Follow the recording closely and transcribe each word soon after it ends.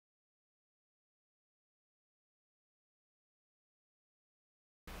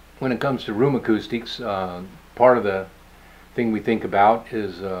when it comes to room acoustics, part of the thing we think about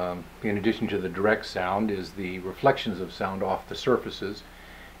is, in addition to the direct sound, is the reflections of sound off the surfaces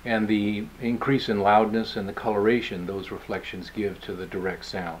and the increase in loudness and the coloration those reflections give to the direct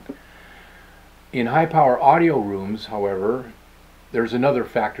sound. In high power audio rooms, however, there's another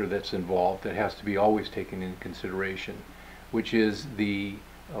factor that's involved that has to be always taken into consideration, which is the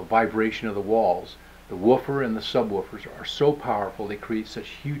vibration of the walls. The woofer and the subwoofers are so powerful, they create such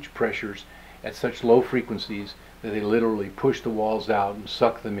huge pressures at such low frequencies that they literally push the walls out and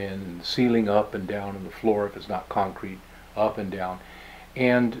suck them in, and the ceiling up and down, and the floor, if it's not concrete, up and down.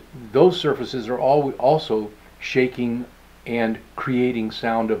 And those surfaces are also shaking and creating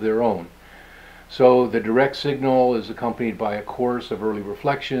sound of their own. So the direct signal is accompanied by a chorus of early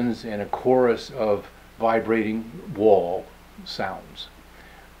reflections and a chorus of vibrating wall sounds.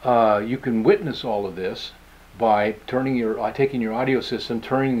 You can witness all of this by taking your audio system,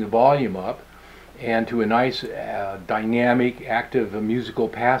 turning the volume up, and to a nice dynamic, active musical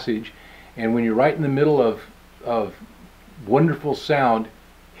passage. And when you're right in the middle of wonderful sound,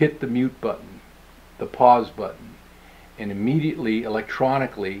 hit the mute button, the pause button, and immediately,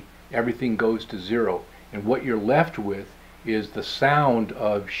 electronically, everything goes to zero. And what you're left with is the sound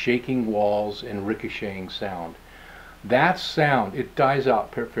of shaking walls and ricocheting sound. That sound, it dies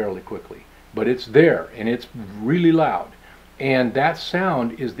out fairly quickly, but it's there and it's really loud. And that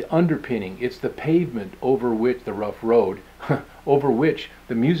sound is the underpinning, it's the pavement over which, the rough road, over which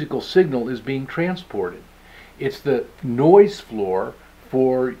the musical signal is being transported. It's the noise floor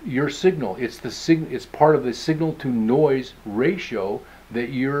for your signal. It's part of the signal to noise ratio that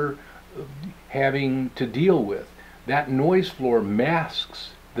you're having to deal with. That noise floor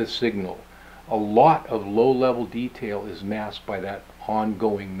masks the signal. A lot of low-level detail is masked by that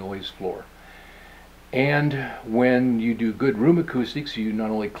ongoing noise floor. And when you do good room acoustics, you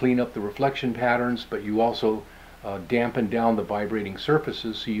not only clean up the reflection patterns, but you also dampen down the vibrating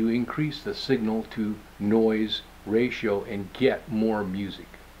surfaces, so you increase the signal to noise ratio and get more music.